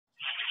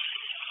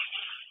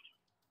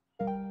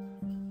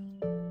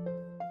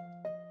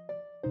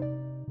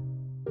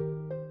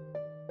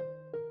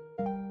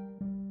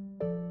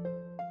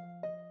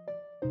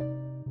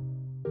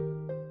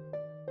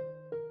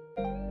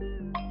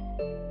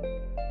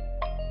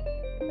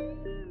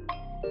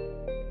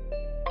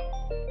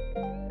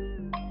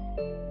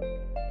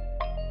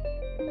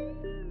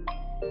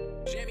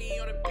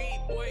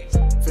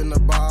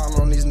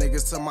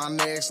to my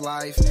next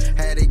life.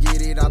 Had to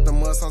get it out the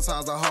mud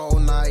sometimes the whole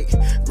night.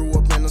 Grew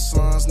up in the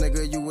slums,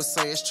 nigga, you would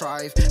say it's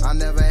trife. I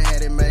never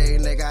had it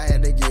made, nigga, I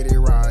had to get it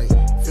right.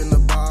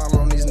 Finna ball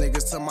on these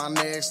niggas to my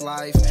next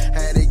life.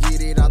 Had to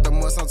get it out the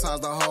mud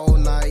sometimes the whole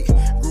night.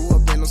 Grew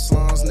up in the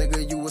slums,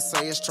 nigga, you would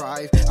say it's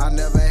trife. I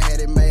never had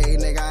it made,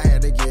 nigga, I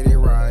had to get it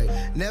right.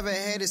 Never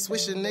had it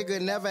switching,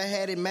 nigga, never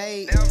had it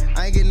made.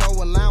 I ain't get no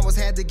allowance,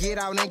 had to get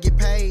out and get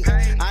paid.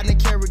 I done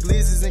carry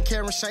glizzards and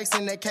carry shakes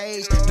in that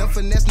cage. Them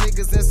finesse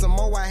niggas and some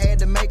more, I had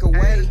to make a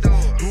way.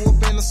 Grew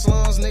up in the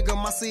slums, nigga,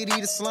 my city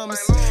the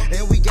slummest.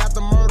 And we got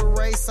the murder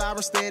rate,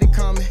 siren steady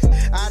coming.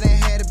 I done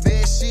had the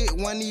bad shit,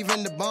 wasn't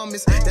even the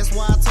bummest. That's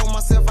why I told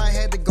myself I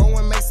had to go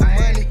and make some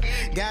money.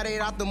 Got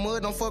it out the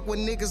mud, don't fuck with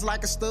niggas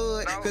like a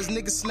stud. Cause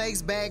niggas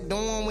snakes back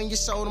doing when you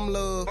show them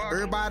love.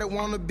 Everybody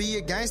wanna be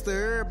a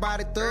gangster,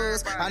 everybody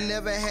thugs. I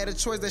never had a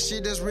choice, that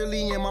shit that's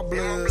really in my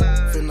blood.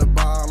 Finna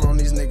ball on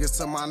these niggas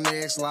to my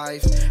next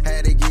life.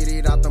 Had to get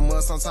it out the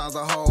mud sometimes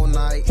the whole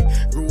night.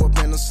 Grew up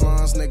in the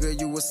slums, nigga,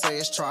 you would say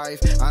it's trife.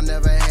 I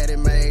never had it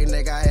made,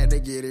 nigga, I had to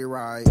get it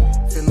right.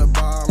 Finna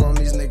ball on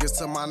these niggas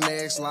to my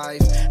next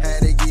life.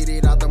 Had to get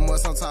it out the mud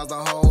sometimes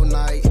the whole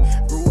night.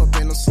 Grew up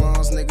in the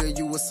slums, nigga,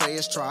 you would say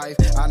it's trife.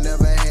 I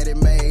never had it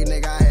made,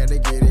 nigga, I had to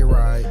get it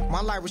right.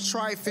 My life was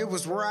trife, it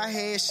was where I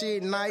had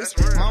shit nice.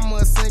 Mama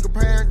a single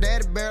parent,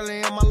 daddy barely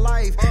in my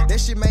life. That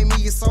shit made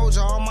me a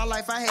soldier, all my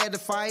life I had to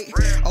fight.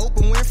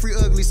 Open Winfrey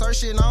ugly, search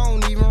shit I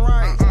don't even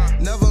write.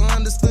 Never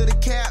understood the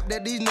cap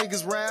that these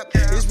niggas rap.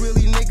 It's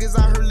really niggas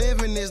out here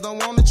living this, don't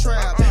wanna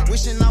trap.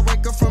 Wishing I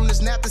wake up from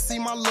this nap to see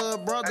my little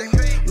brother.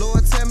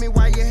 Lord, tell me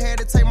why you had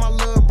to take my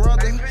little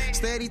brother.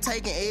 Steady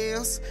taking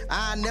L's,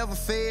 I never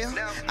fail,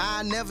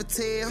 I never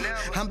tell.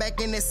 I'm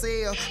back in that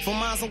cell, for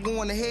mines I'm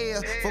going to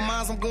hell. For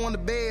mines I'm going to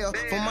bail,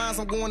 for mines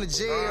I'm going to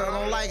jail. I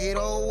don't like it,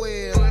 oh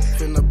well.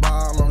 Finna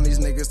ball on these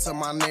niggas to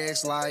my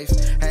next life.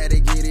 Had to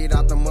get it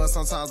out the mud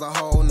sometimes the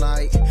whole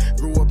night.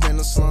 Grew up in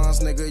the slums,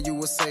 nigga, you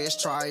would say it's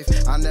trife.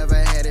 I never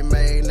had it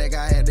made, nigga,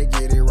 I had to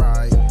get it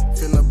right.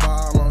 Finna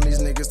ball on these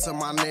niggas to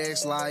my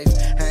next life.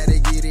 Had to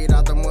get it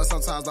out the mud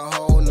sometimes the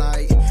whole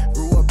night.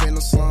 Grew up in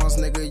the slums,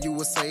 nigga, you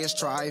would say it's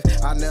trife.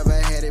 I never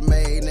had it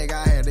made, nigga,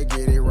 I had to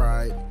get it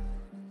right.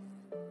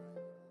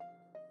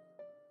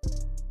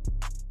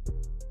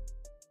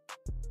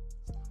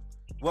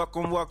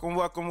 Welcome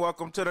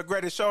to the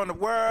greatest show in the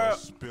world.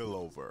 S.P.I.L.L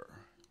Over.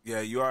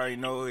 Yeah, you already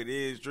know who it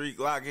is. Drake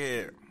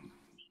Lockhead.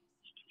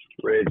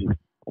 Reggie.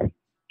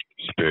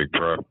 Big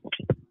bro.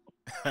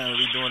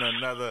 We doing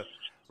another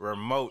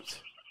remote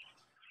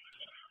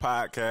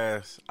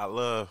podcast. I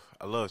love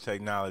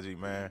technology,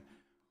 man.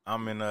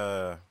 I'm in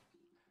out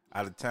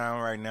of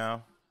town right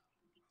now.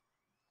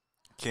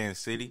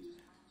 Kansas City.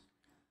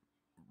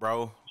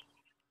 Bro,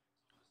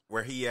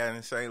 where he at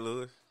in St.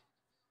 Louis?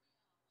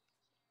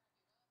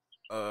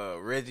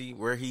 Reggie,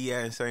 where he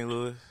at in St.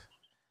 Louis?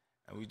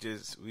 And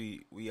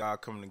we all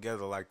come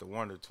together like the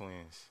Wonder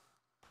Twins.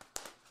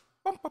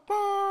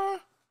 The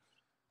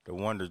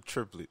Wonder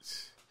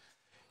Triplets.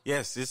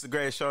 Yes, this is the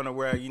greatest show in the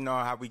world. You know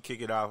how we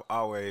kick it off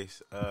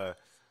always.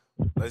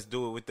 Let's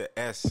do it with the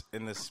S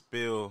in the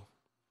Spill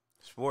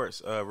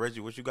Sports.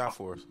 Reggie, what you got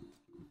for us?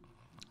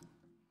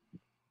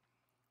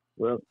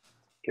 Well,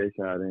 in case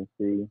y'all didn't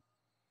see,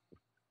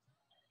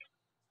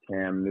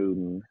 Cam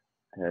Newton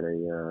had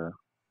a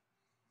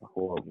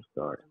horrible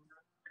start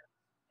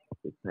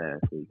this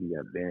past week. He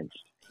got benched.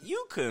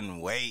 You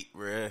couldn't wait,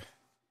 bruh.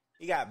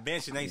 He got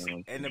benched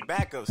and the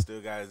backup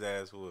still got his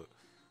ass whooped.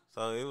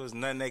 So it was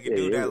nothing they could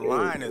do. That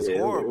line is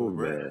horrible,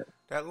 bro.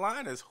 That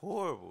line is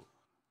horrible.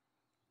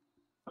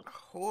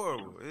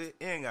 Horrible. It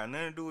ain't got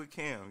nothing to do with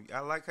Cam.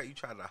 I like how you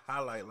tried to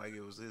highlight like it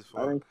was his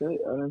fault. I didn't say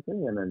it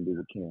had nothing to do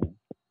with Cam.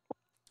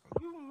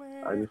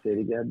 I just said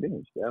he got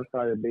benched. That's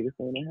probably the biggest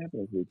thing that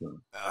happened this weekend.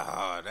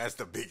 Oh, that's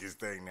the biggest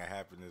thing that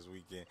happened this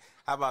weekend.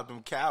 How about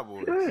them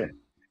Cowboys? Yeah.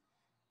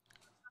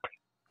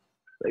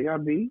 They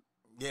got beat.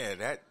 Yeah,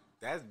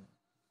 that's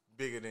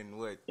bigger than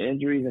what?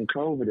 Injuries and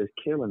COVID is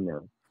killing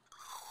them.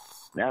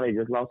 Now they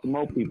just lost some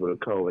more people to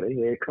COVID. They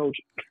head coach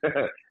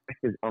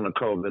is on the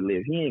COVID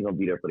list. He ain't gonna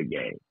be there for the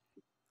game.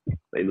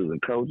 They losing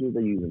coaches.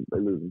 They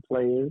losing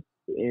players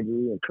to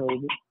injury and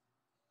COVID.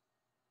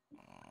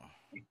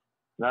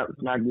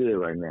 It's not good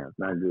right now. It's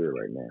not good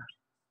right now.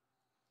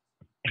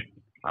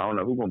 I don't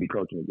know who's gonna be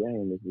coaching the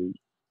game this week.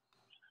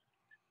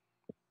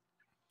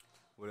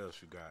 What else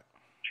you got?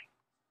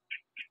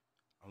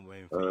 I'm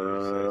waiting for you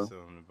to say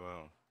something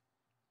about.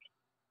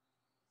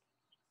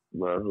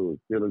 Well, who?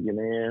 Steelers getting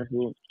their ass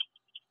whooped?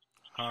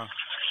 Huh?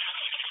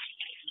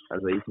 I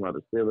say you about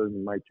the Steelers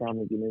and Mike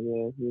Tomlin getting his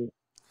ass whooped.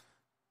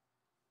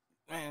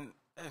 Man,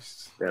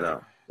 that's that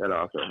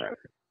also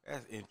happened.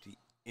 That's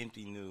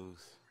empty news.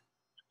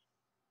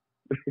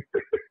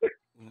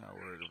 I'm not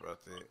worried about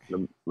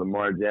that.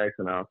 Lamar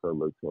Jackson also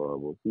looks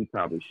horrible. He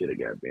probably should have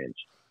got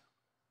benched.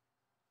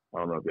 I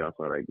don't know if y'all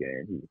saw that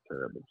game. He was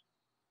terrible.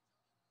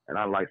 And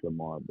I like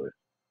Lamar, but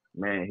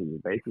man, he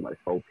was basically like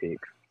 4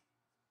 picks.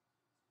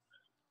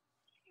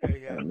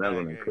 Yeah, and another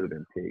one could have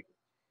been picked.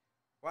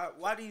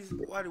 Why these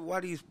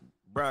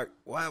Brock,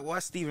 why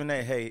Stephen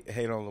A.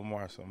 hate on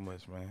Lamar so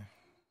much, man?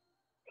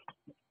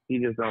 He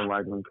just don't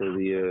like him because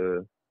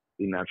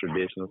he's not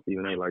traditional.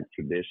 Stephen A. likes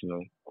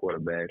traditional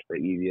quarterbacks. They're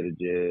easier to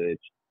judge.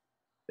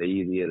 They're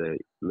easier to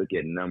look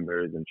at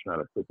numbers and try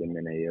to put them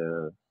in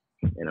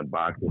a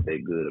box if they're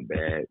good or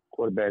bad.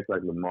 Quarterbacks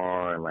like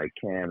Lamar and like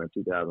Cam in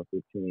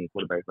 2015,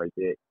 quarterbacks like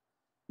that,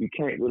 you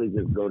can't really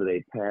just go to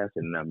their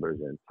passing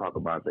numbers and talk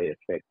about their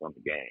effect on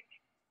the game.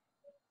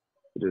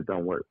 It just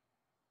don't work.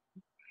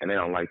 And they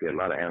don't like that. A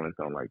lot of analysts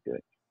don't like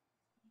that.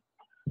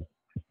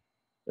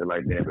 They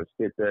like to ever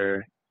sit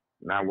there,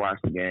 not watch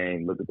the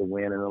game, look at the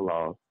win and the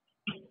loss,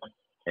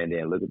 and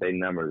then look at their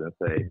numbers and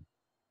say,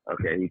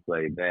 okay, he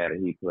played bad or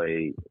he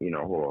played,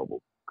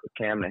 horrible. Because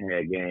Cam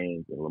had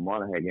games and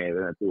Lamar had games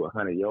that threw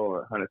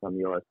 100-something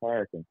yards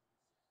passing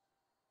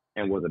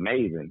and was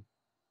amazing.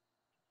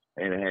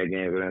 And it had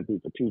games that threw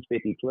for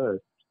 250 plus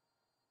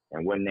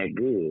and wasn't that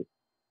good.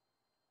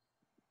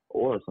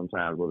 Or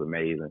sometimes was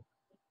amazing.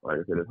 Like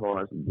I said, it's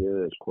hard to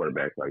judge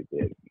quarterbacks like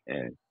that.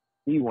 And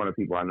he's one of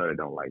the people I know that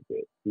don't like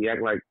that. He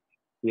act like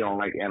he don't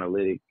like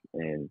analytics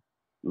and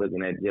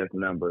looking at just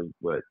numbers,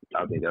 but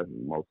I think that's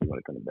mostly when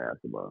it comes to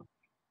basketball.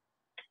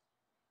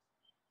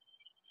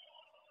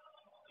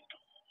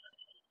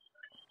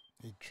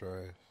 He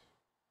trash.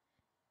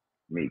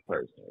 Me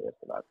personally, that's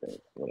what I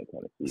think when it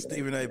comes to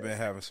Stephen A. been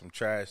having some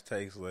trash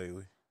takes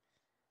lately.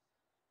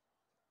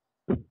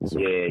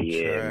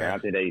 Yeah, man. I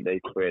think they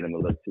spread him a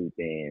little too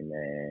thin,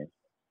 man.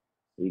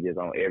 He just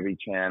on every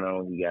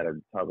channel. He got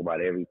to talk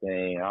about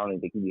everything. I don't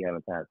even think he be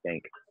having time to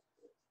think.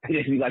 He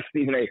just be like,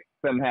 Stephen A.,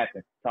 something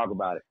happened. Talk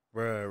about it.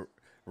 Bruh,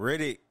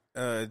 Riddick,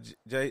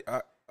 JJ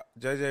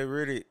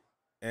Riddick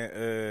and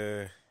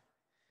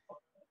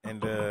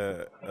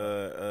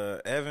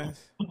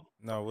Evans.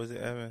 No, was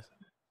it Evans?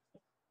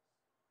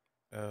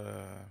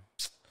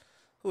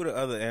 Who the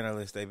other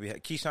analysts they be?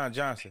 Keyshawn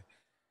Johnson.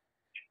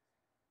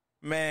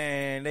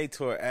 Man, they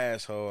tore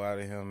asshole out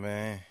of him,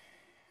 man.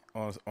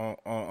 On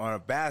a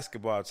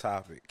basketball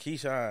topic,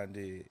 Keyshawn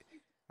did.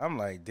 I'm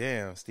like,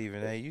 damn,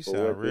 Stephen A., you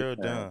sound real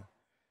dumb.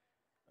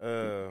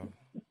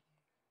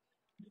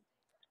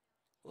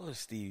 What was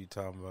Steve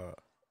talking about?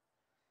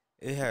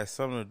 It had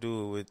something to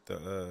do with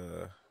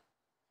the.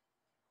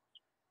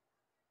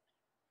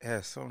 It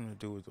had something to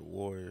do with the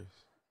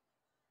Warriors.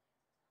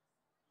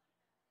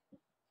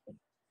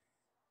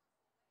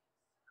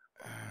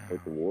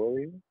 With the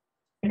Warriors?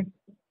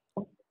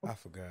 I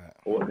forgot.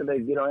 What did they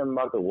get on him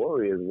about the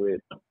Warriors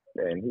with?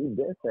 And he's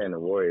just saying the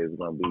Warriors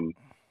going to be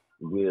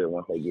good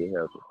once they get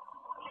healthy.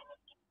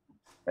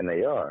 And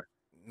they are.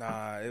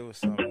 Nah, it was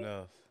something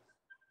else.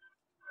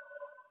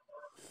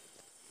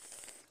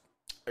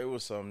 It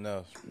was something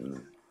else.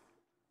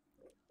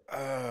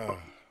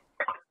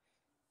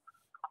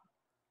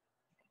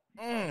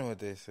 What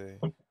they say?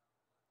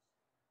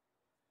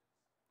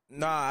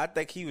 Nah, I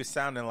think he was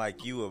sounding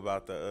like you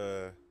about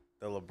the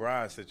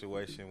LeBron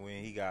situation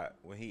when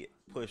he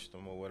pushed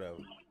him or whatever.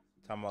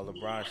 Talking about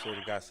LeBron should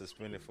have got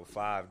suspended for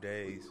 5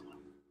 days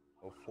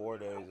or 4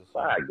 days or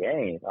something. 5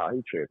 games? Oh,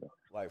 he tripping.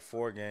 Like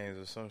 4 games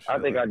or some shit. I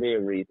think I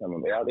did read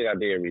something about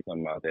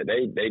that.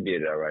 They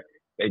did it all right.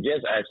 They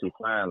just actually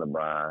fined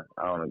LeBron.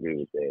 I don't agree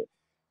with that.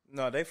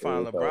 No, they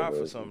fined LeBron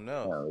for something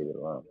else.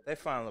 They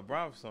fined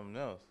LeBron for something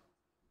else.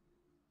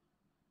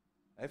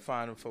 They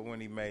fined him for when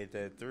he made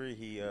that 3.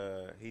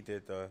 He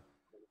did the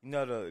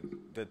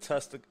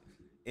tussle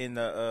in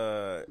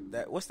the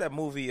that what's that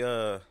movie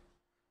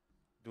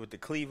with the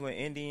Cleveland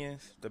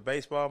Indians, the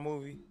baseball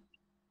movie?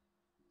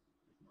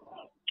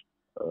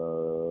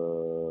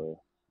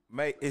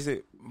 Mate, is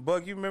it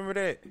Bug? You remember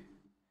that?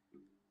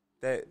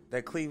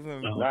 That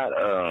Cleveland? Not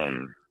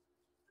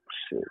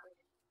shit.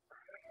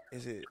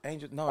 Is it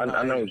Angel? No, I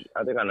know. Angel.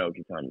 I think I know what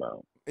you're talking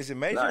about. Is it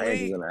Major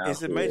League?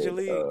 Is it Major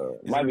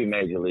League? Might be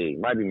Major League.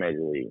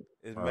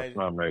 It's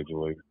not Major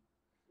League.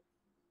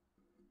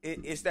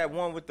 It's that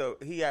one with the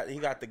he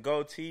got the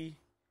goatee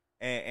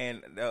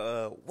and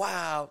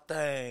wild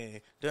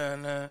thing.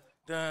 Dun dun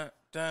dun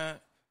dun.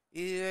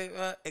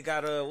 Yeah, it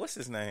got what's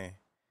his name?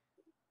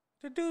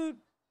 The dude.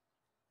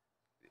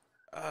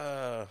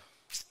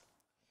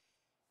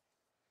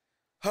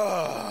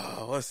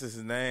 What's his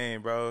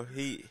name, bro?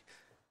 He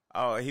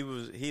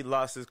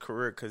lost his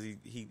career because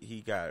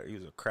he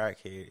was a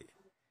crackhead.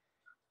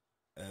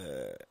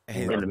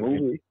 In the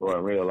movie or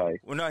in real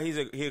life? Well, no, he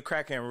a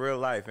crackhead in real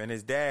life, and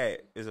his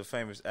dad is a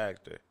famous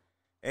actor,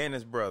 and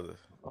his brother.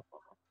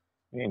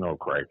 He ain't no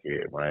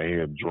crackhead, man. He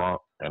a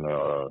drunk and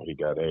he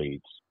got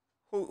AIDS.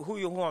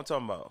 Who I'm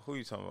talking about? Who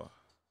you talking about?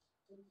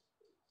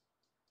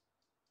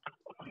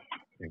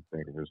 Can't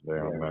think of his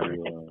damn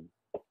name.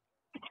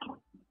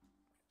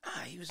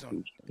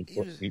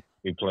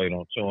 He played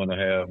on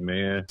 2.5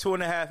 Men.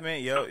 2.5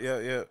 Men.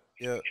 Yep.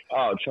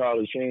 Oh,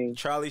 Charlie Sheen.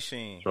 Charlie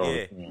Sheen.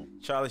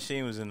 Charlie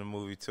Sheen was in the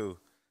movie too.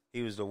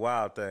 He was the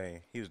wild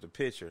thing. He was the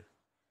pitcher.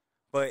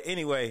 But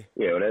anyway.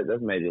 Yeah,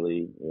 that's Major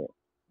League. Yeah.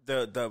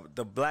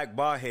 The black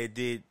ballhead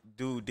did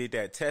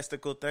that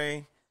testicle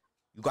thing.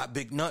 You got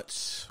big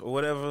nuts or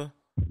whatever.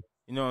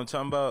 You know what I'm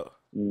talking about?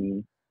 Mm-hmm.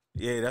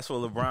 Yeah, that's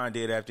what LeBron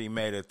did after he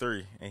made a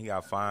three, and he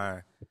got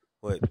fined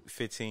what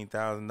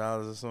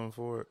 $15,000 or something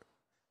for it.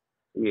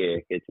 Yeah,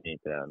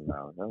 $15,000.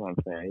 That's what I'm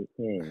saying.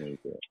 He ain't need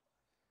that.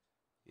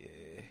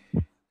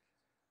 Yeah.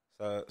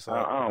 So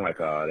I don't like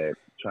all that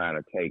trying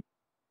to take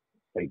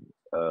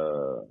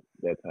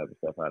that type of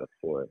stuff out of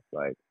sports.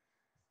 Like,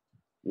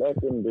 let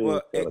them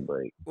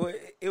celebrate.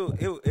 It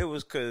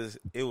was because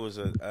it was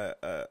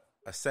a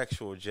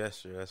sexual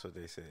gesture. That's what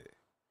they said.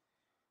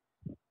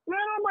 Man,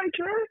 I might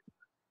care.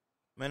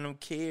 Man, them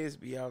kids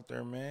be out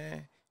there,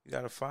 man. You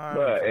gotta find.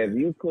 But if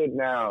you putting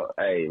out,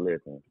 hey,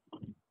 listen,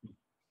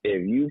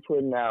 if you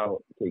putting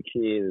out to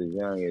kids as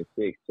young as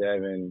 6,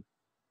 7,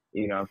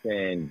 you know what I'm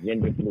saying,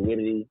 gender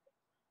fluidity,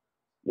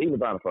 leave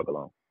LeBron the fuck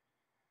alone.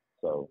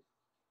 So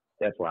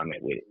that's where I'm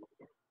at with it.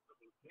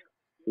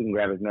 He can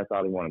grab his nuts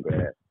all he want to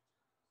grab.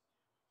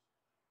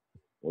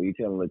 When you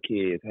telling the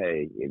kids,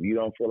 hey, if you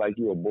don't feel like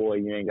you a boy,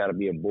 you ain't got to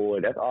be a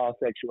boy. That's all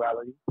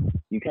sexuality.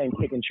 You can't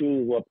pick and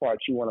choose what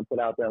parts you want to put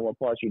out there and what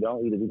parts you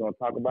don't. Either we're going to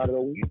talk about it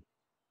or we.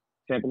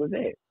 Simple as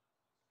that.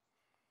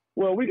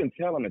 Well, we can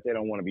tell them if they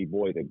don't want to be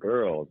boys or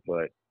girls,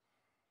 but,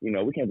 you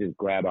know, we can't just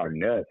grab our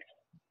nuts.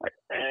 Like,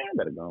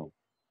 better go.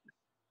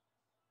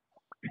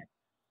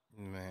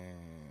 Man,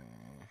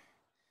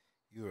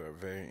 you are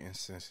very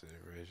insensitive,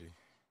 Reggie.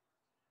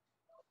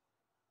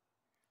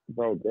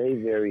 Bro, they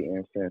very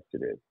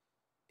insensitive.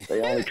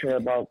 They only care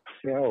about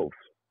self.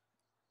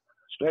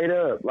 Straight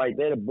up. Like,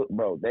 they are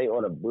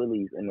the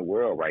bullies in the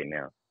world right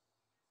now.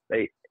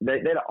 They're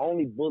the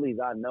only bullies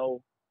I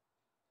know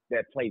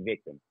that play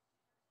victim.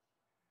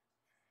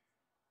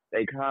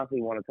 They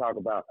constantly want to talk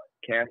about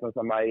canceling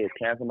somebody,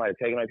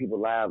 taking away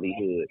people's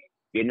livelihood,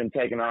 getting them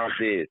taken off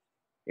this,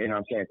 you know what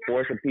I'm saying,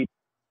 forcing people,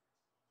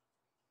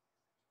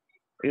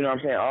 you know what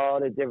I'm saying, all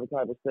this different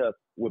type of stuff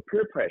with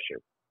peer pressure.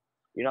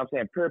 You know what I'm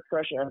saying, peer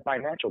pressure and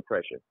financial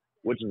pressure,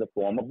 which is a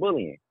form of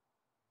bullying,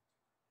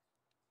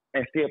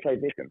 and still play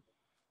victim.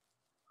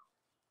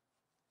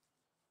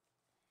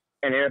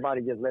 And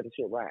everybody just let the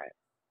shit ride.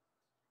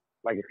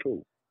 Like it's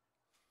cool.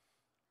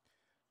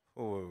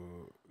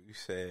 Oh, you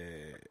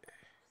said...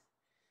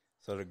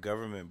 So the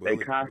government they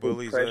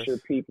constantly pressure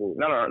us? People.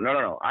 No.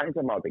 I ain't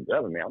talking about the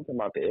government. I'm talking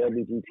about the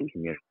LGBT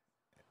community.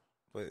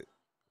 But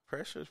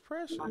pressure is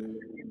pressure.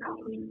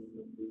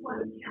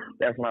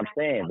 That's what I'm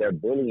saying. They're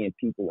bullying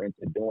people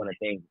into doing the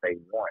things they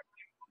want,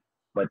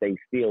 but they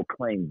still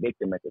claim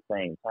victim at the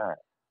same time.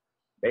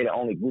 They're the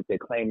only group that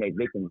claim they're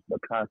victims,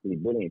 but constantly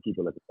bullying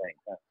people at the same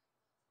time.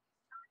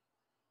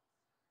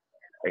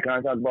 They kind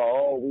of talk about,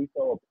 oh, we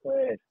so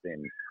oppressed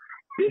and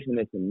this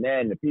and that,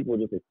 and the people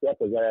just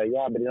accept us,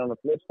 yeah, but then on the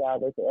flip side,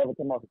 they forever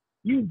come up,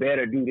 you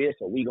better do this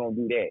or we gonna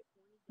do that.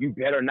 You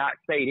better not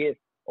say this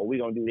or we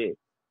gonna do this.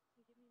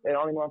 They're the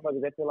only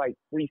motherfuckers that feel like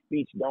free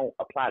speech don't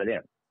apply to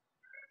them.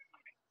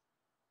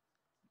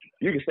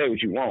 You can say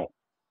what you want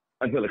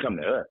until it comes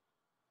to us.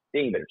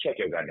 Then you better check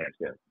your goddamn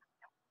self.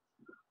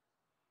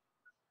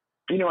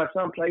 You know, in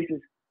some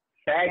places,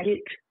 faggot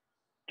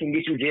can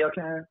get you jail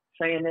time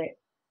saying that.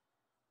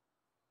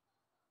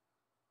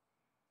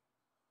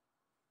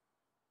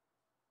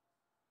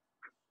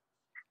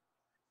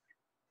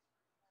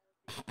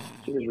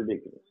 Shit is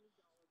ridiculous.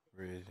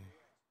 Really?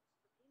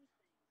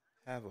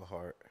 Have a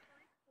heart.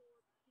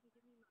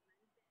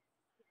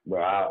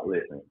 Bro,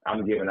 listen,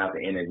 I'm giving out the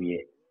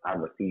energy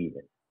I'm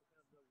receiving.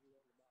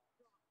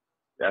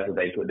 That's what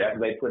they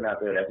putting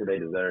out there. That's what they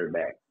deserve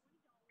back.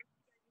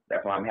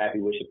 That's why I'm happy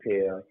with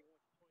S.P.I.L.L.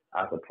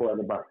 I support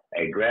them.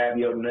 Hey, grab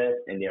your nuts,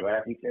 and then right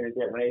after you finish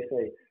that, when they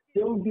say,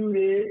 don't do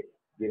this,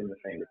 get them the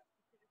finger.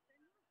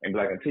 And be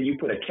like, until you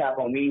put a cap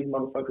on these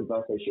motherfuckers,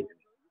 don't say shit to me.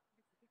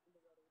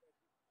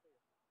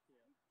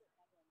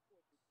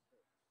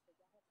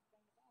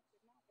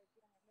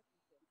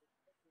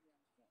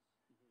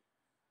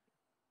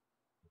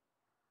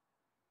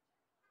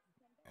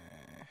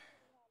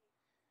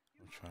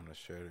 I'm trying to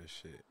share this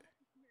shit.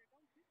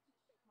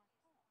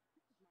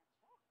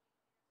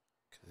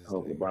 I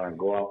hope LeBron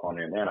go off on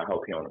him, and I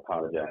hope he don't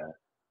apologize.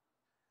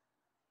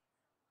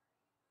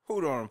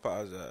 Who don't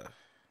apologize?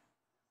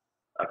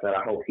 I said,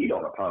 I hope he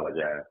don't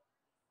apologize.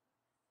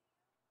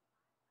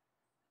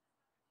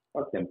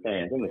 Fuck them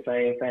fans. Them the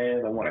same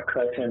fans that want to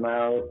cut him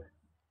out,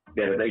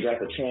 that if they got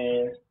the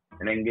chance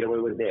and they can get away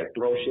with it, they'll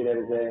throw shit at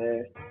his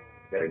ass,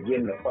 that are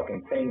getting the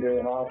fucking finger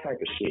and all type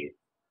of shit.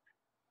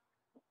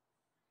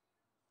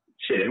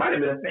 Shit, it might have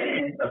been a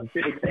fan, a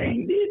specific fan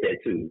he did that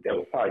to, that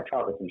was probably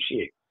talking some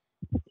shit.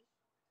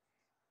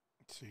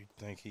 So you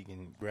think he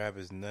can grab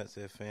his nuts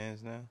at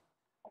fans now?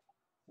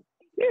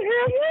 Yeah,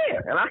 hell yeah.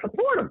 And I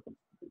support him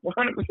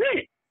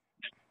 100%.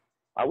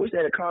 I wish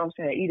they'd have called him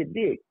saying, eat a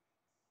dick.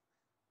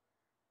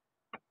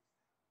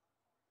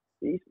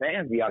 These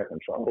fans be out of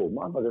control.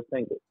 Motherfuckers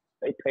think that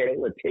they pay their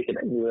little ticket,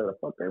 they do whatever the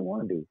fuck they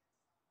want to do.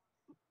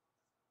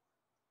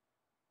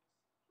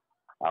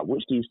 I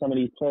wish some of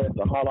these players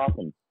could haul off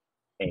and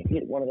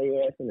hit one of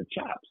their ass in the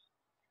chops.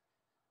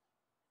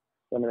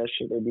 Some of that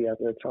shit they be out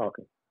there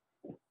talking.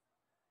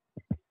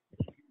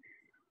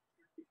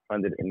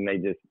 And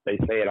they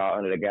say it all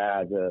under the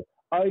guise of,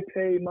 I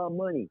paid my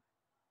money.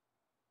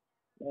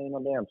 They ain't no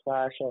damn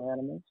sideshow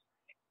animals.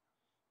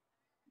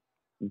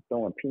 You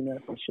throwing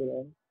peanuts and shit at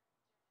them.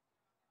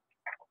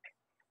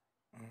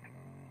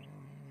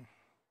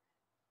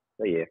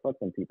 So yeah, fuck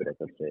some people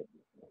that's upset.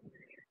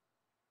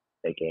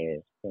 Fake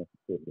ass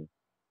sensitivity.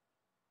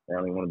 They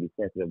only want to be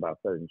sensitive about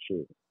certain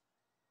shit.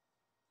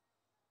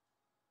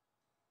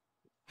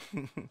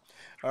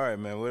 All right,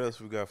 man. What else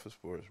we got for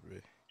sports, bro?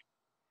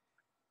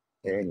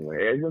 Anyway,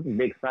 there's just some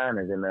big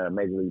signings in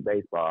Major League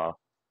Baseball.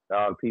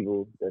 All the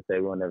people that say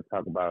we'll never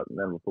talk about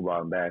none of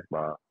football and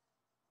basketball.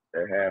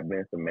 There have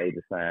been some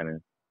major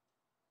signings.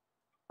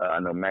 I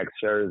know Max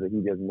Scherzer,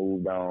 he just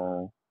moved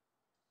on.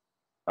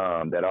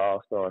 That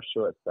all-star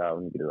shortstop,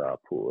 let me get it all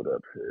pulled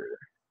up here.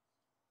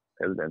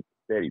 Has been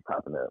steady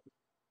popping up.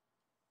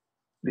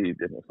 These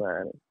different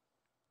signings.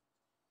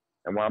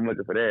 And while I'm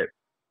looking for that,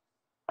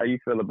 how you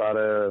feel about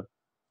I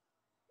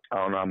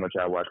don't know how much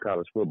I watch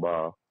college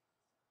football,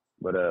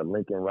 but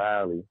Lincoln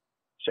Riley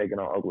shaking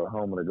on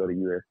Oklahoma to go to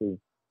USC.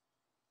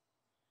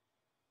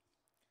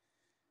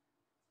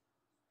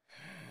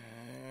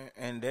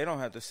 And they don't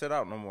have to sit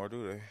out no more,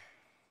 do they?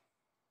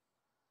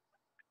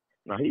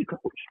 No, he the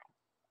coach.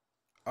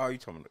 Oh, you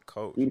talking about the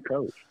coach? He the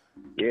coach.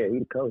 Yeah, he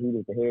the coach. He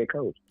was the head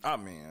coach. I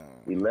mean,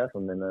 he left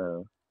him and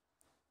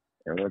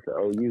went to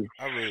OU.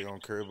 I really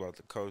don't care about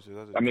the coaches. He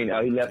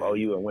left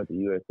OU and went to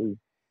USC.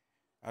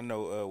 I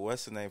know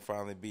what's the name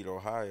finally beat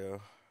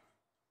Ohio.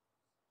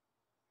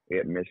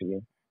 Yeah,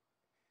 Michigan.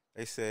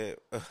 They said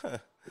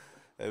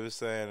they was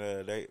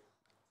saying they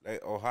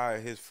Ohio,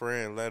 his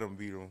friend let him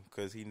beat him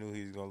because he knew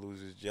he was gonna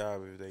lose his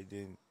job if they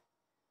didn't.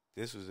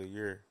 This was a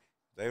year.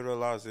 If they would have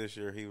lost this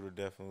year, he would have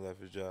definitely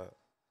left his job.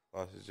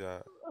 Lost his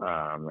job.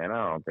 Man,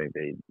 I don't think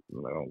they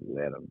don't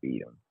let him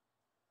beat him.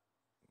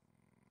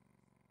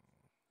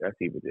 That's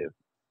people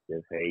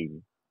just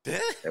hating. They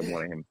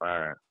wanted him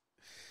fired.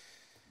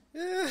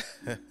 I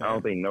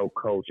don't think no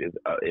coach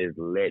is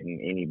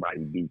letting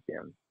anybody beat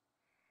them.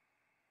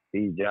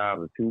 These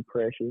jobs are too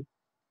precious.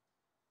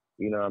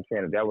 You know what I'm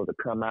saying? If that was to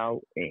come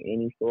out in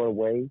any sort of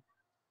way,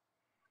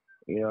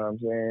 you know what I'm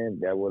saying?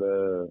 That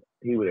would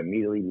he would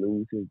immediately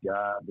lose his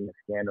job. Be a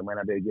scandal. Might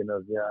not be able to get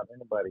another job.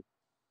 Anybody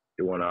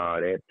doing all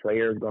that.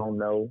 Players gonna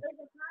know.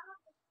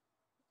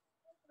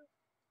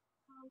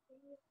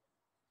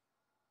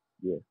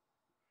 Yeah.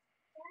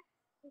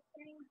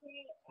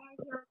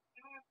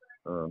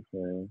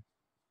 Okay.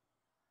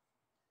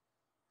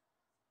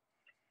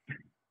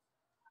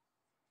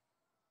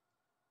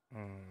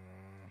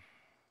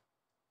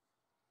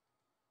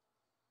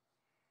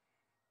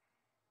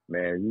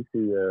 Man, you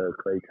see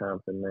Klay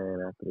Thompson, man,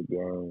 after the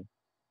game.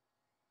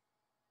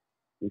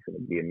 He's gonna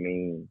be a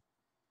meme.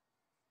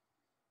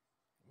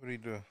 What did he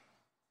do?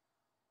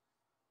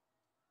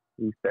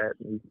 He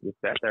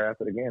just sat there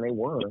after the game. They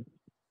won.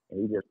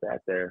 And he just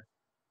sat there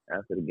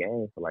after the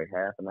game for like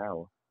half an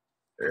hour.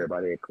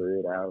 Everybody had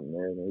cleared out and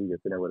everything. He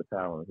just sitting there with a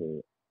towel on his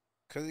head.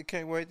 Because he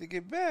can't wait to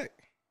get back.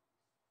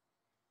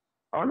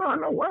 Oh, no, I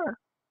know why.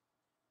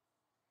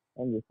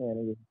 I'm just saying,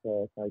 it's just a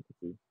sad sight to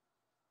see.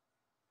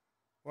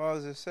 Why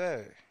was it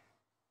sad?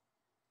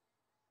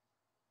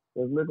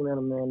 Just looking at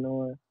him, man,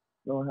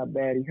 knowing how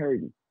bad he hurt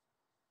you.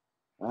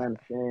 I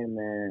understand,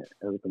 man,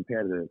 as a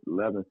competitor,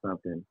 loving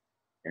something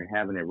and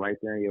having it right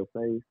there in your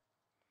face,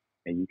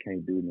 and you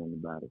can't do nothing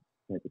about it.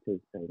 Can't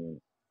participate in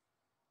it.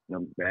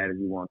 As bad as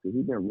you want to.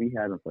 He's been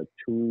rehabbing for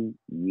 2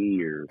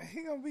 years.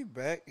 He gonna be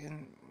back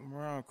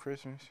around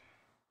Christmas.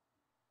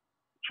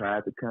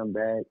 Tried to come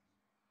back,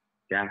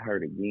 got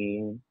hurt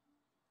again,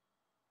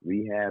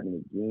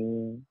 rehabbing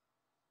again.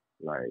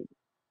 Like,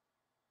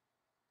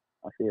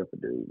 I feel for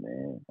dude,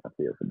 man. I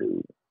feel for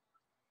dude.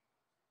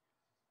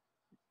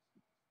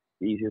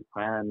 These his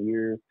prime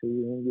years too.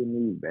 He ain't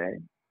getting these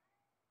back.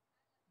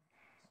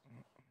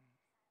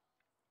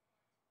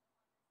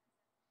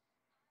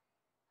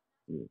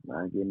 He's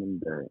not getting them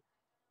back.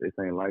 This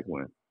ain't like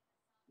when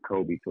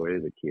Kobe tore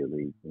his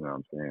Achilles, you know what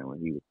I'm saying, when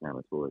he was kind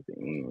of towards the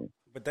end.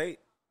 But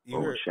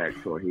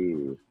Shaq tore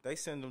his. They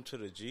send him to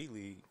the G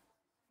League.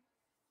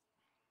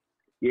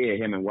 Yeah,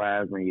 him and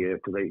Wiseman, yeah,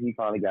 because he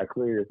finally got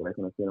cleared, so they're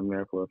going to send him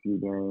there for a few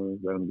games,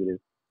 let him get his,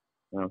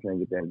 you know what I'm saying,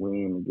 get that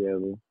win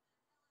together,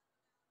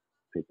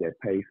 pick that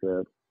pace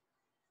up.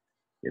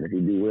 And if he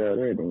do well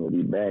there, then he'll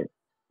be back.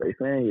 They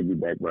saying he'll be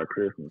back by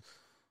Christmas,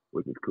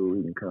 which is cool.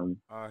 He can come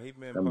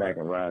back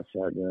and ride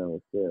shotgun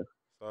with Steph.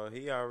 So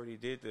he already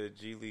did the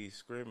G League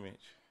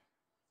scrimmage.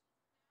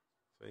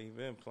 So he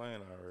been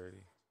playing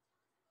already.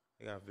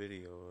 They got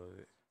video of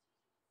it.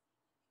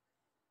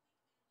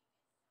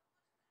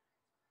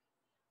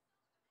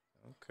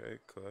 Okay,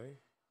 Clay.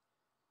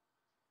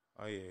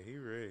 Oh yeah, he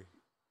ready.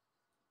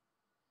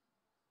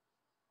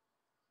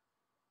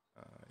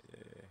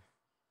 Yeah.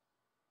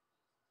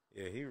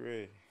 Yeah, he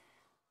ready.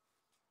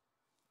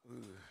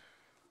 Ooh.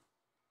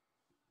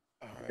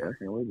 All right. Yeah, I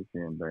can't wait to see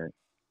him back.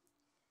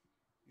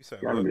 You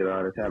said y'all can get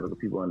all this happen so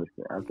people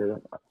understand.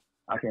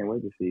 I can't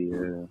wait to see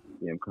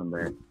him come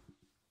back.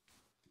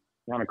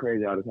 Kind of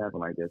crazy how this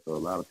happened like that, so a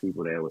lot of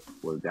people that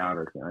was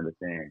doubters can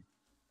understand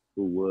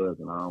who was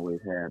and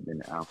always have been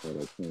the alpha of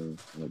that team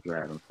and the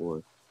driving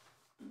force.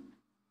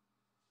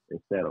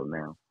 It's settled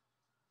now.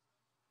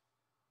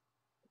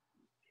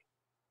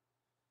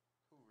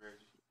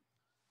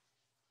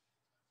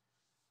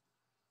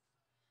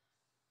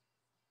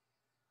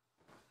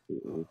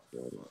 It's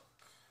settled.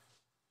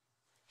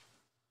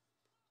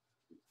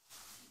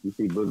 You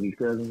see Boogie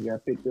Cousins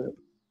got picked up?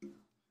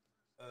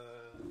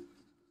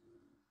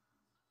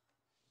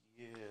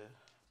 Yeah.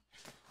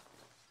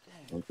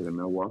 Went to the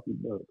Milwaukee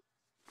Bucks.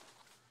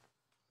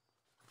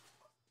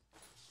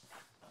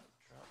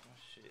 Drop my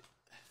shit.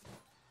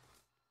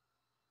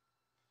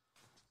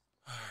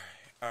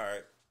 All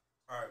right.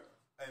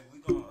 Hey, we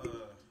gonna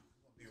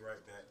be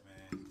right back,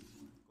 man.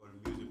 Go to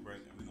music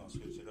break, and we gonna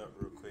switch it up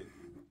real quick.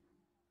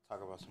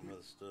 Talk about some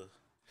other stuff.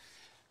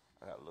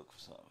 I gotta look for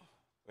something.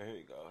 But here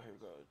we go.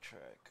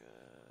 Track.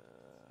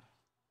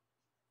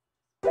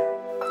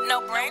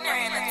 No Brainer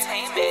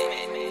Entertainment.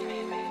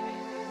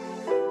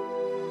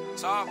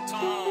 Talk to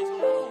him.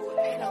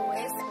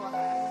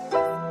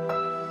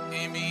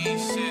 NBA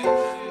shit.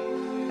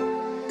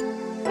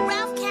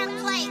 Ralph can't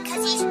play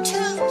cause he's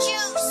too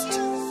juiced.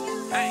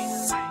 Hey.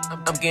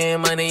 I'm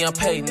getting money, I'm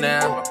paid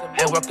now.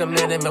 And work a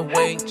minimum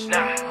wage.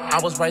 I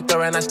was right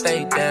there and I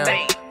stayed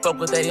down. Fuck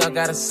what they all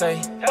gotta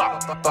say.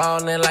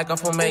 Ballin' like I'm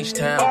from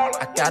H-Town.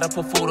 I gotta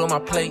put food on my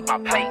plate.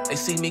 They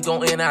see me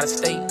going out of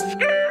state.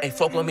 Ain't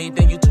fuck with me,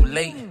 then you too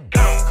late.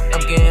 I'm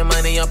getting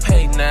money, I'm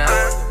paid now.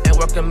 And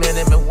work a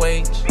minimum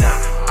wage.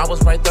 I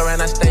was right there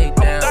and I stayed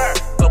down.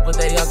 Fuck what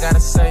they all gotta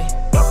say.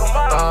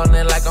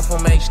 Ballin' like I'm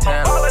from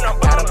H-Town. I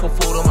gotta put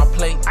food on my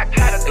plate.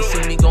 They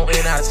see me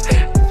going out of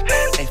state.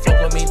 Ain't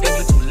fuck with me, then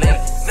you too late.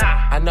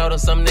 I know that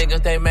some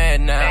niggas, they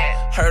mad now.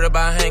 Heard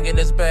about hanging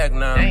this bag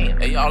now.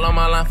 They all on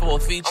my line for a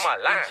feature.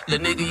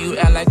 Little nigga, you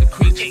act like a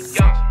creature.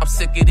 I'm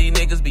sick of these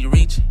niggas be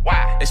reaching.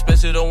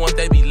 Especially the ones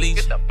they be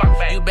leeching.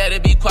 You better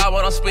be quiet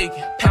when I'm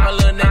speaking. Tell my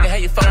little nigga,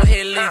 hey, your phone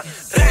here leaking.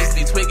 Niggas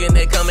be tweaking,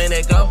 they come and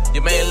they go.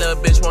 Your main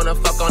little bitch wanna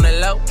fuck on the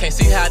low. Can't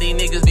see how these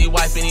niggas be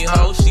wiping these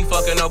hoes. She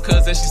fucking no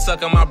cousin, she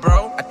sucking my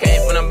bro. I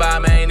came from the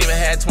bottom, I ain't even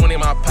had 20 in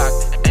my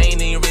pocket. I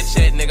ain't even rich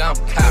yet, nigga, I'm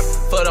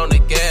copping. Foot on the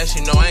gas,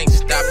 you know I ain't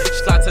stopping.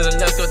 Slide to the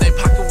left, cause they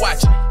pocket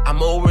watching. I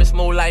move wrist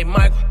move like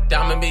Michael.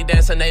 Diamond be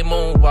dancing, they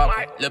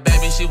moonwalking. Lil'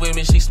 baby, she with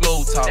me, she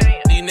smooth talk.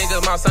 These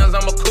niggas my sons,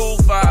 I'm a cool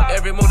vibe.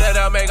 Every move that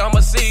I make, I'm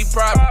a C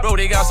prop. Bro,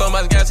 they got so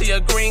much gas, he a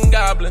green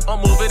goblin.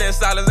 I'm moving in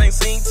silence, ain't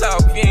seen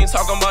talk. If you ain't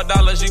talking about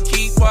dollars, you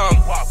keep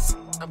walking.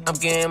 I'm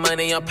getting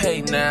money, I'm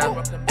paid now.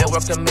 And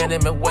work a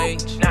minimum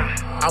wage.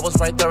 I was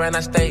right there and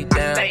I stayed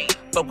down.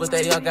 Fuck what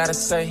they all gotta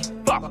say.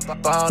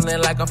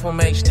 Ballin' like I'm from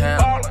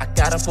H-Town. I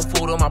gotta put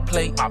food on my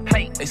plate.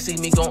 They see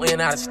me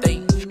going out of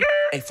state.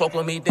 Ain't fuck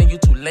with me, then you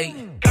too late.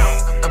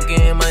 I'm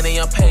getting money,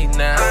 I'm paid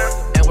now.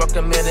 And work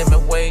a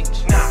minimum wage.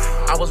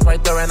 I was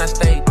right there and I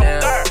stayed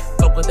down.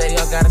 Fuck what they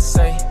all gotta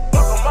say.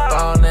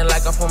 Ballin'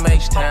 like I'm from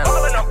H-Town.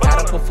 I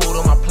gotta put food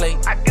on my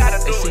plate.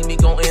 They see me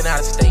going out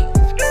of state.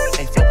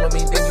 Ain't fuck with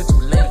me, then you too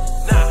late.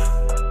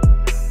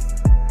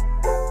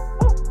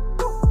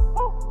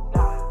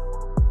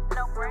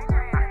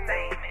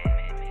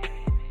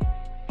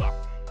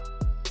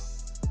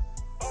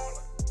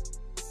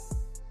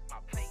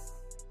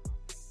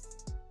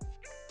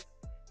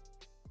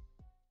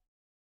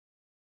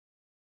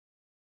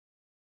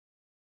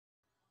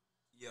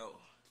 Yo.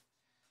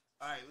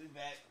 Alright, we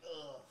back.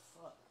 Ugh,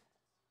 fuck.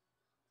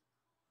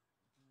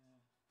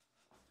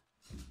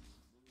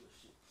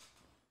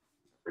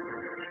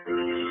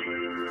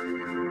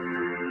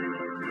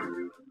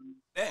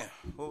 Damn,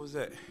 what was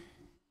that?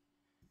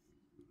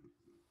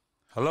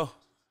 Hello?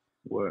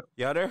 What?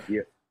 Y'all there?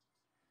 Yeah.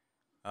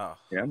 Oh.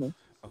 Yeah, man.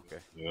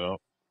 Okay. Yeah.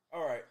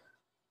 All right.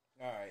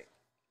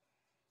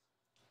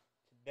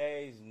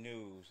 Today's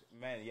news.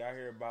 Man, y'all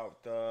hear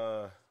about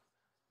the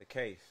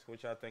case.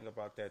 What y'all think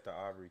about that, the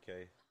Aubrey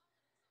case?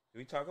 Did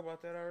we talk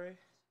about that already?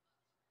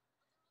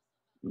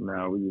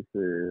 No, we just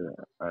said,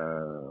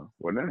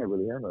 well, they didn't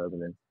really have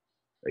evidence.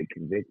 They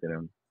convicted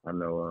him. I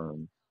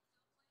know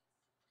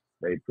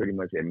they pretty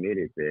much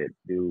admitted that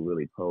dude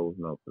really posed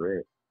no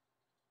threat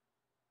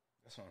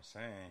That's what I'm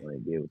saying. when they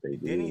did what they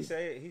did. Didn't he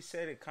say it? He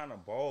said it kind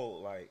of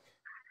bold, like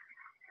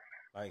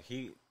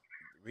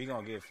we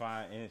gonna get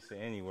fined innocent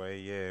anyway.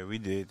 Yeah, we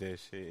did that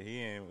shit.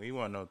 He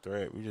wasn't no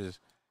threat. We just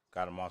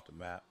got him off the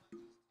map.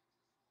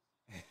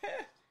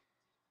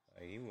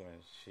 Like he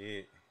wasn't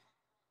shit.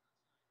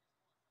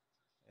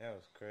 That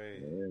was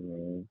crazy. Yeah,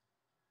 man.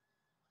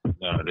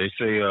 No, they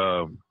say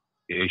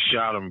they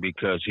shot him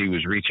because he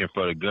was reaching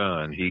for the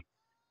gun. He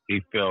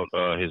felt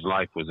his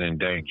life was in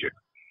danger.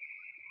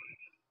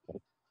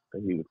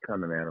 He was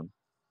coming at him.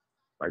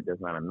 Like, that's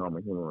not a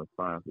normal human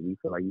response. If you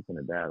feel like you're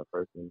going to die, the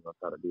first thing you're going to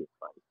try to do is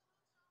fight.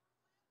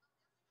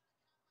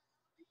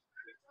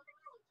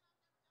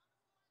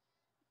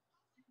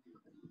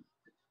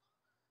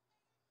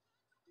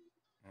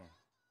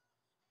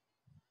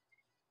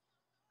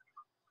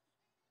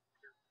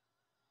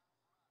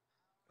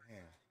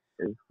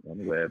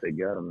 I'm glad they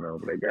got him, though.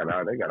 But they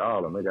got all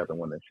of them. They got the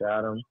one that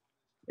shot him.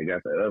 They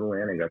got the other one,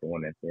 and they got the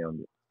one that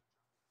filmed it.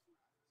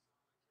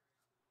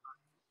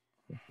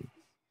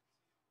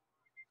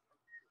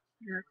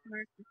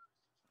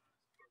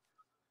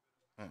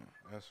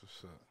 That's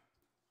what's up.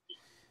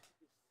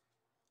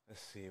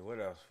 Let's see what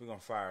else. We're gonna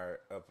fire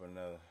up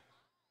another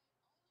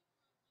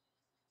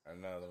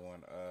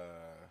one.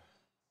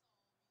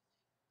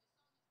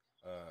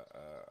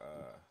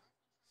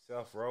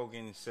 Seth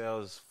Rogen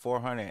sells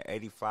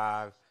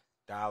 $485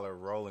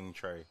 rolling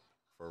tray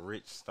for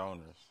rich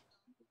stoners.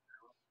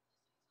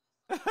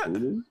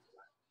 Really?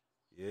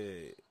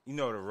 Yeah, you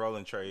know what a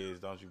rolling tray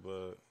is, don't you,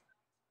 bud?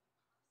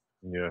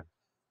 Yeah.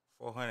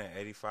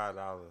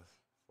 $485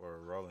 for a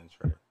rolling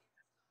tray.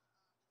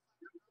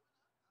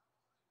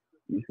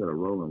 You said a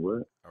rolling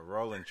what? A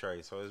rolling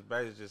tray. So it's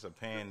basically just a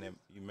pan that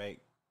you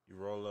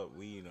roll up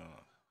weed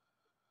on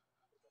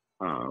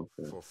Oh,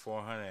 okay. for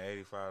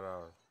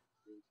 $485.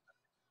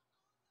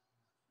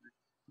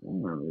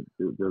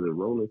 Does it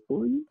roll it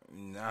for you?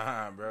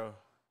 Nah, bro.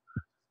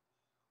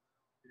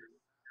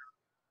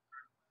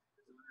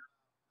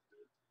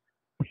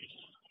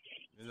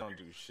 This don't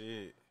do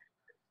shit.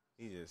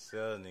 He just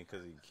selling it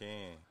because he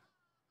can.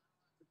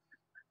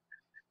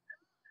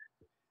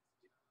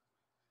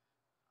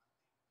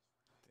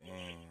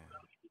 Damn,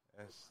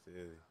 that's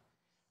silly.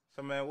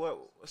 So man, what?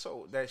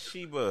 So that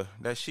Sheba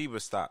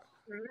stock.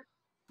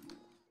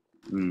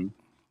 Mm.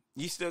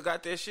 You still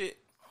got that shit?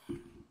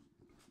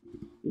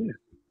 Yeah.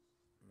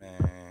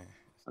 Man,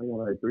 I got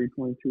like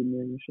 3.2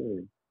 million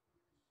shares.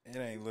 it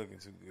ain't looking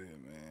too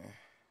good, man.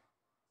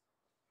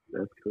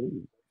 That's cool.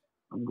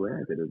 I'm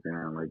glad that it's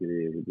down like it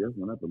is. It just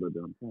went up a little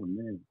bit. I'm kind of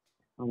mad.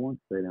 I want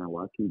to stay down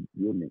while I keep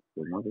getting it.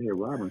 Because once I hit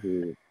Robin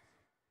Hood,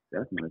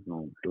 that's when it's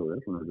going to go.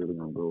 That's when it's really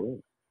going to go up.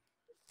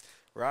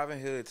 Robin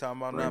Hood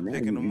talking about Right not now,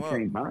 picking them you up.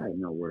 can't buy it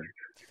nowhere.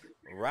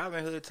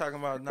 Robin Hood talking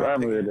about not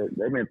Robin picking. Hood,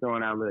 they've been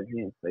throwing out little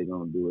hints they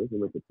going to do. There's a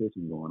little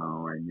petition going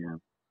on right now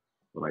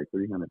for like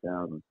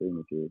 300,000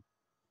 signatures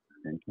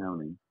and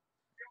counting.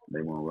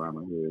 They want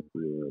Robin Hood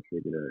to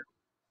pick it up.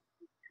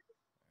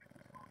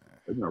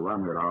 But,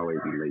 Robin Hood always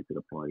be late to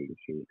the party and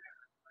shit.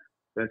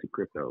 Especially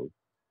crypto.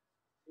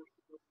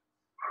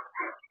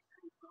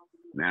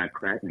 Now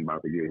Kraken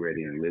about to get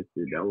ready and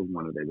listed. That was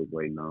one that they was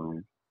waiting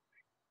on.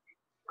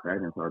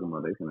 Kraken talking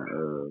about they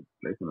finna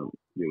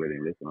get ready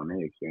and list on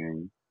their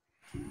exchange.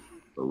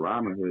 But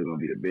Robin Hood gonna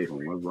be the big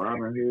one. Once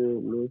Robin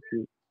Hood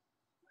listed,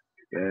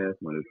 that's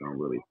when it's gonna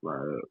really fly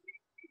up.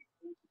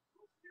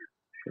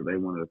 Cause they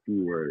one of the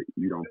few where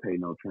you don't pay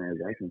no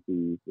transaction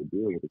fees to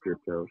deal with the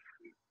crypto,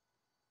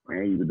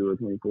 and you can do it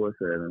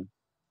 24/7.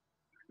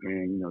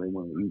 And they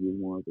want the easiest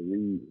ones to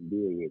read and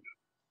deal with.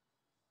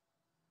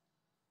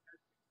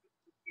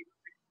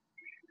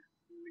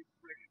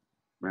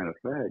 Matter of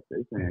fact,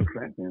 they saying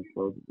Kraken is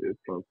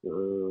supposed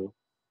to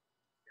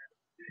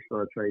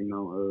start trading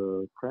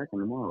on Kraken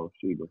tomorrow,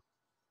 Sheba.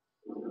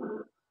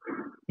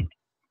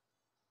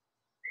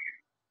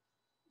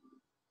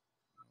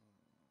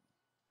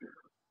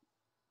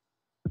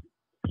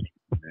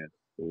 That's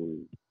cool.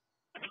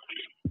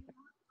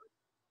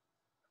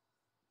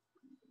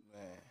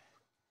 Man.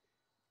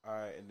 All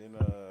right, and then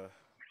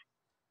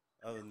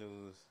other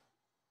news.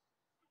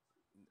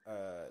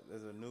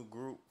 There's a new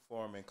group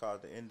forming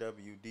called the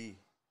NWD.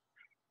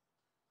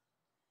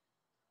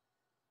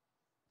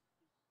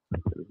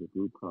 There's a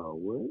group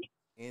called what?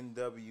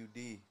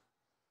 NWD.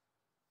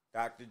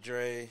 Dr.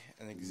 Dre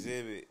and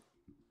Exhibit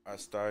are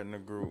starting a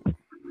group.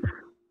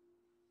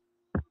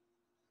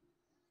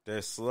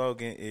 Their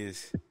slogan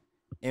is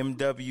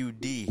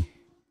MWD,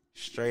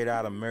 straight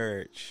out of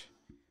marriage.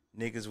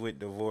 Niggas with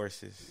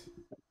divorces.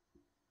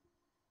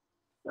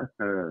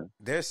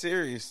 They're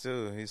serious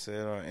too. He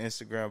said on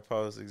Instagram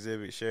post,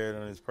 Exhibit shared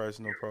on his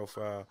personal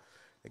profile,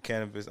 the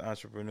cannabis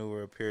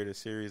entrepreneur appeared a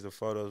series of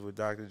photos with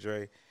Dr.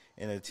 Dre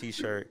in a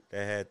t-shirt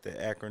that had the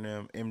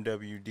acronym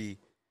MWD.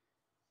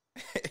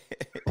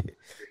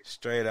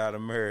 Straight out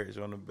of marriage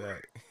on the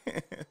back.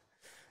 Hey,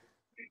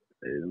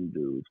 them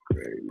dudes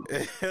crazy.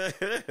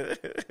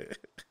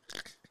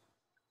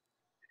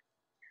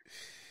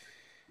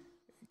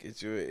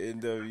 Get you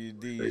an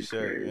NWD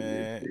shirt,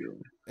 man.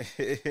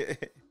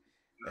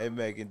 They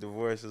making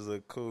divorces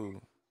look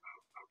cool.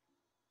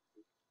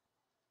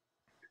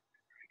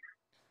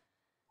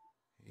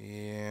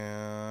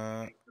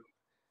 Yeah.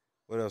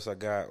 What else I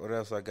got?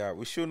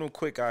 We shooting them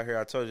quick out here.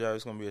 I told y'all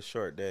it's gonna be a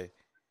short day.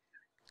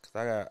 Cause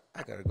I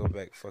gotta go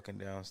back fucking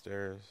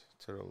downstairs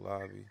to the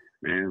lobby.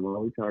 Man,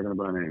 while we talking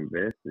about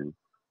investing,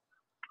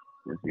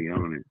 let's be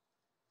honest.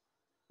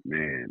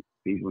 Man,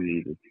 people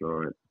need to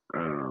start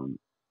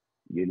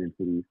getting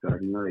into these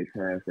stocks. They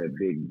passed that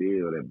big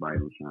bill that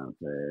Biden was trying to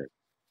pass.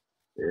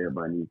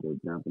 Everybody needs to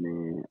jumping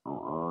in on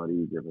all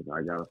these different.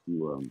 I got a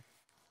few of them.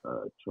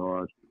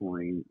 Charge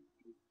Point,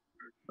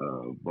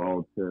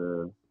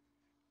 Volta.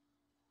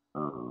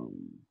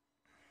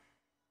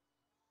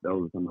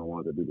 Those are some of the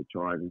ones that do the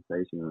charging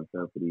station and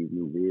stuff for these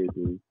new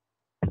vehicles.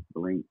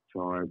 Blink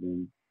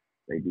charging.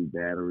 They do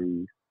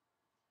batteries.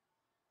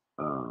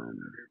 I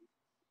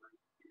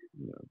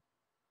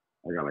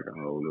got like a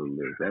whole little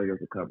list. There's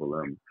just a couple of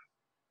them.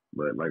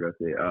 But like I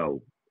said,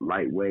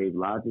 Lightwave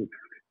Logic.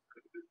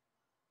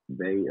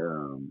 They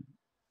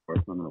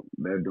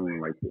they're doing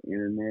like the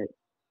internet,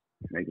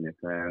 making it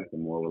fast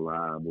and more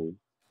reliable.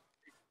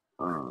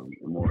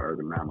 and more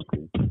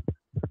ergonomical.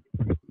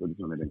 Which is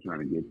something they've been trying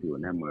to get to,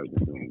 and that mug's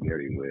been doing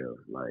very well.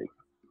 Like,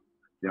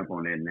 jump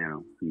on that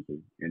now, people.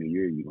 In a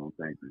year, you're going to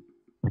thank me.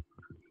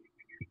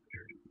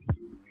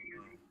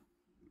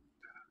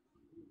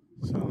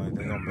 Sound like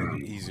they're going to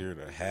make it easier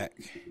to hack.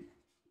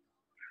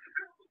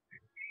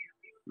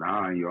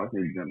 Nah, you also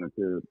need to jump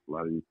into a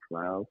lot of these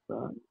cloud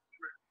stuff.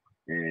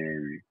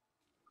 And,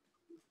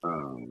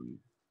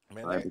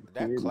 man,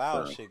 that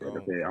cloud stuff. shit Like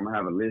going I said, I'm going to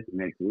have a list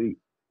next week.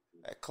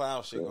 That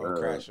cloud shit going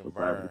to crash and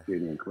burn.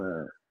 Cybersecurity and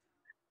cloud.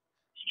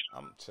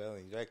 I'm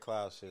telling you, that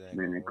cloud shit ain't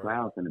Man, gonna that work.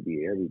 cloud's going to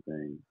be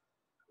everything.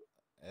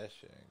 That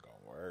shit ain't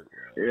gonna work,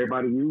 bro.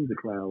 Everybody use the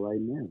cloud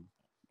right now.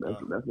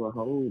 That's what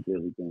holds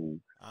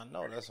everything. I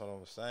know, that's what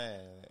I'm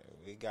saying.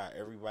 We got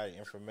everybody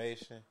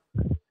information.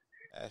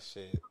 That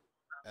shit,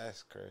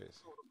 that's crazy.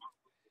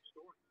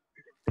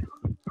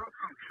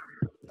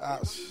 I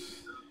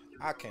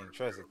can't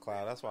trust the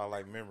cloud. That's why I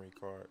like memory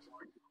cards.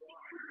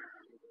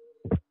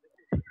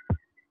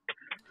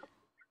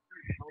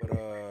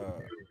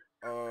 But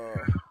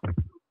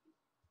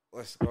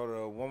let's go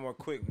to one more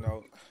quick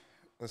note.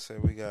 Let's say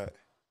we're gonna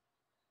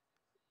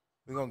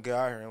get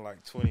out here in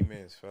like 20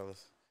 minutes,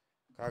 fellas.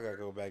 I gotta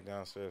go back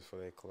downstairs for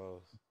they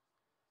close.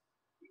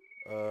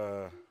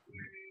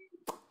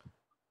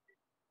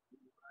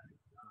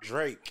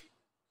 Drake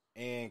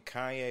and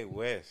Kanye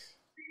West.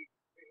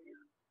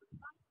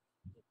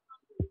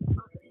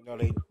 You know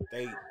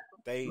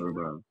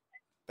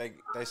they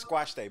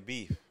squashed their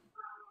beef.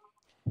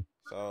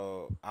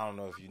 So I don't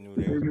know if you knew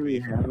they was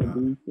beefing or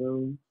not.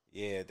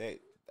 Yeah,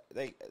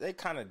 they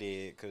kind of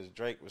did, because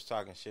Drake was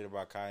talking shit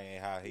about Kanye,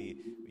 how he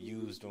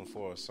used him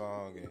for a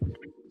song and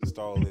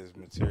stole his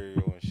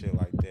material and shit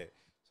like that.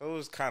 So it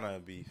was kind of a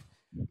beef,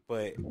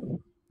 but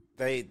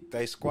they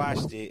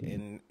squashed it,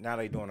 and now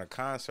they doing a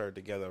concert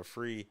together, a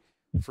free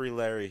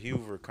Larry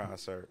Hoover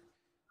concert.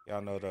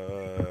 Y'all know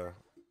the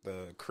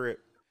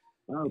Crip.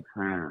 Oh,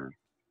 time.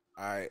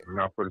 All right.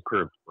 Not for the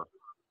Crips, bro.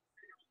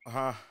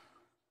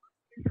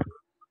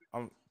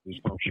 He's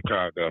from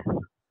Chicago.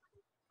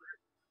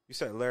 You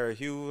said Larry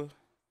Hoover?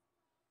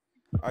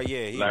 Oh,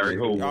 yeah. Larry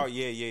Hoover. Oh,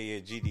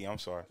 yeah. GD, I'm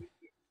sorry.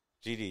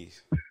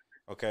 GDs.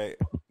 Okay.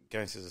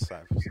 Gangsters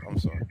Disciples. I'm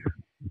sorry.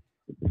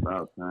 It's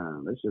about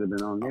time. They should have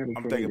been on there.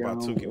 I'm thinking about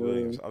Tukey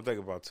Williams. I'm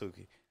thinking about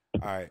Tukey.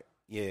 All right.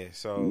 Yeah,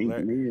 so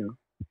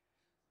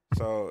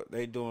so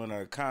they doing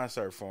a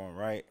concert for him,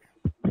 right?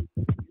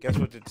 Guess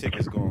what the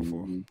ticket's going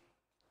for?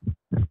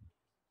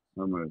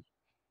 How much?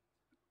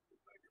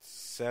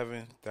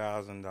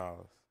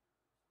 $7,000.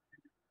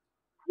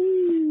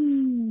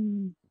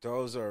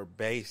 Those are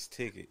base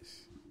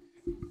tickets.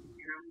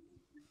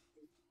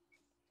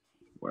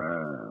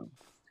 Wow.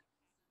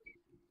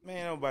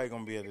 Man, nobody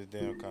gonna be at this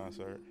damn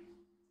concert.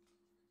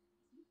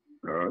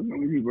 How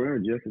many people are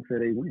just to say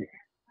they went?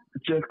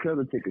 Just because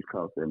the tickets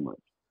cost that much.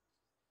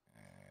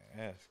 Man,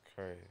 that's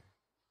crazy.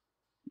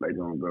 They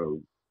gonna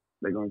go.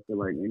 They gonna feel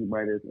like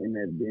anybody that's in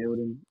that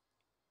building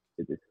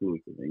is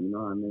exclusive. And you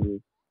know how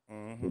niggas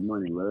with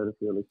money love to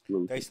feel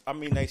exclusive.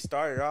 They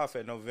started off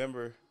at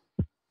November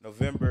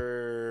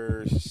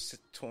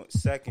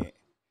 2nd,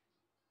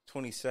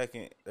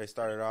 22nd. They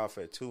started off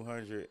at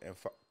 $200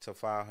 to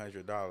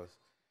 $500.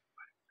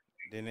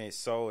 Then it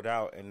sold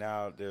out, and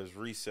now there's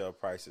resale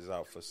prices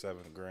out for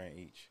 $7,000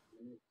 each.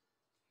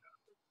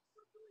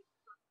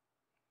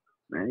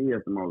 Man, he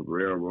has the most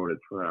railroaded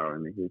trial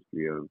in the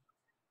history of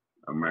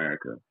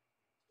America.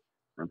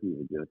 And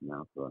people just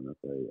now starting to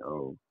say,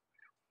 oh,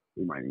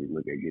 we might need to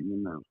look at getting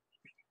him out.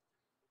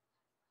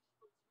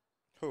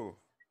 Who?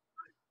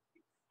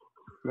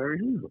 Larry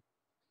Hoover.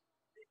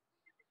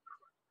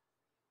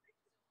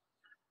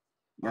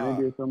 Now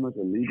they did so much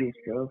illegal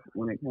stuff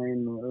when it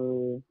came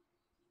to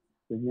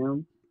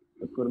him.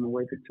 They put him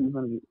away for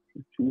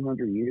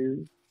 200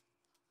 years.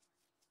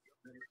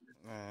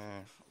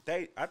 I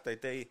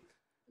think they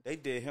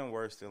did him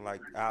worse than like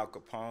Al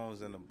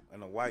Capone's and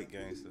the white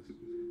gangsters.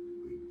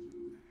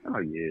 Oh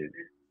yeah,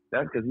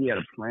 that's because he had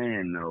a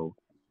plan though.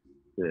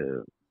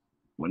 To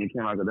when he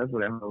came out, that's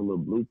where that whole little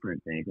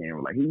blueprint thing came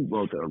from. Like he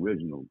wrote the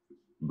original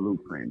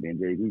blueprint. Then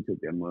Jay-Z took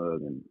that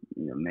mug and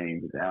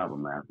named his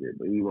album after it.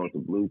 But he wrote the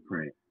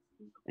blueprint,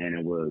 and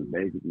it was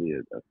basically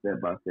a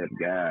step-by-step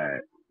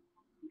guide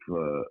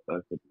for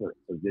us to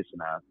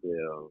position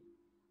ourselves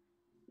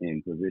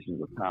in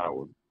positions of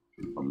power,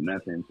 from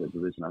nothing to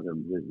position ourselves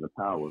in positions of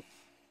power.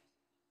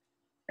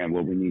 And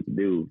what we need to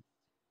do,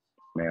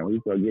 man, when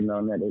you start getting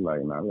on that, they're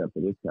like, nah, we got to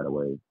put this kind of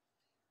way.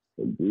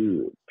 So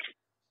good.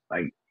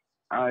 Like,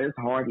 it's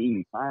hard to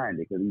even find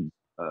it because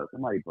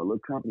somebody for a little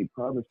company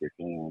published it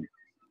for him,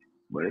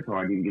 but it's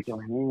hard to even get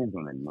your hands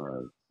on that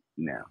mug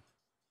now.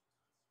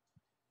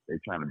 They're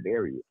trying to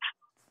bury it.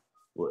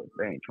 Well,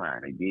 they ain't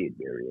trying. They did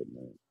bury it,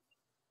 man.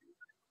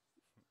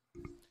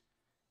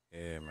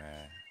 Yeah,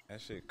 man.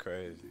 That shit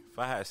crazy. If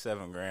I had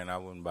 $7,000, I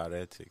wouldn't buy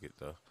that ticket,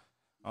 though.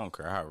 I don't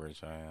care how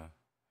rich I am.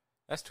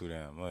 That's too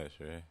damn much,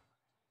 right?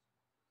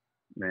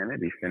 Man, they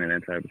be spending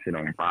that type of shit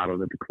on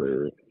bottles at the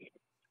club.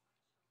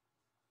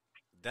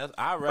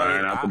 I'd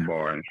rather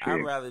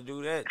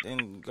do that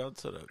than go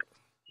to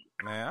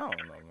Man, I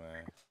don't know,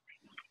 man.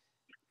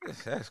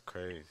 That's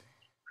crazy.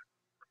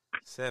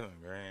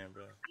 $7 grand,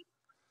 bro.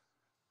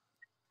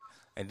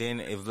 And then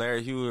if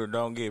Larry Hoover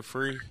don't get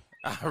free,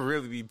 I'd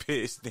really be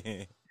pissed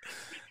then.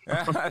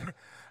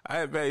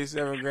 I paid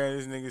 $7 grand.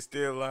 This nigga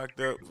still locked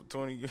up for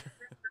 20 years.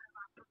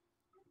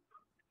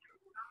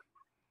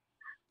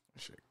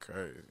 Shit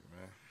crazy,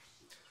 man.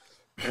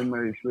 They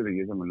made sure to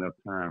give him enough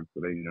time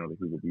so they know that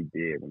he will be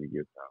dead when he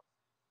gets out.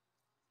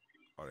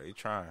 Oh, they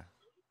trying.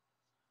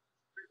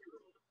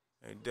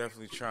 They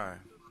definitely trying.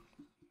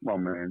 Come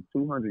on, man.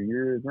 200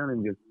 years. I don't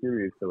even get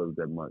serious killers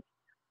that much.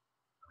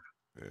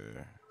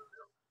 Yeah.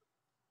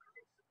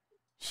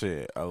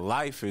 Shit, a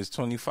life is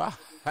 25.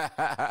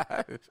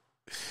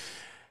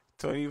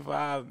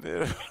 25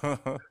 million.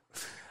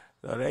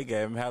 So they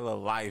gave him hella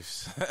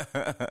lives.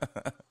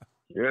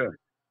 Yeah.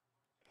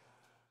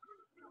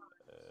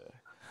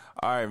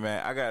 All right,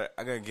 man. I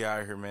gotta get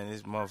out of here, man.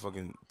 This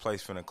motherfucking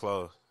place finna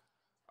close.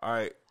 All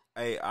right.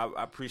 Hey, I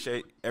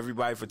appreciate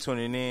everybody for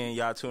tuning in.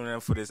 Y'all tuning in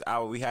for this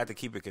hour. We had to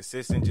keep it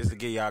consistent just to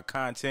get y'all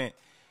content.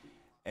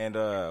 And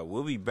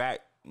we'll be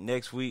back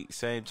next week,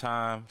 same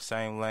time,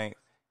 same length,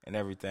 and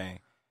everything.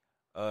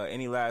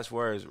 Any last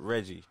words,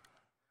 Reggie?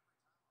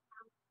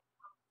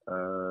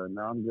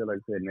 No, I'm good. Like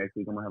I said, next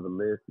week I'm gonna have a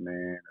list,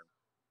 man,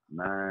 of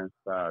 9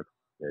 stocks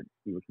that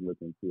people should look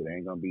into. They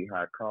ain't gonna be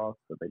high cost,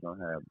 but they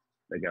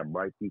got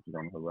bright futures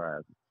on the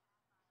horizon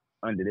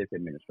under this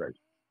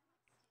administration.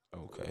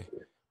 Okay.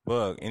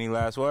 Bug, any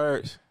last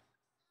words?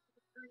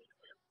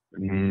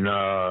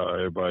 Nah,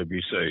 everybody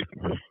be safe.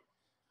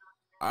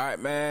 All right,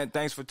 man.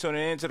 Thanks for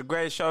tuning in to the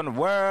greatest show in the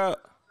world.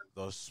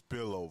 The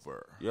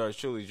Spillover. Yours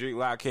truly, Drake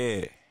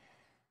Lockhead.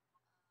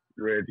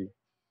 Reggie.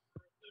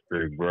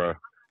 Big bro.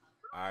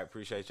 I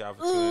appreciate y'all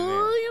for tuning in.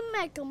 Ooh, you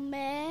make a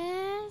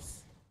mess.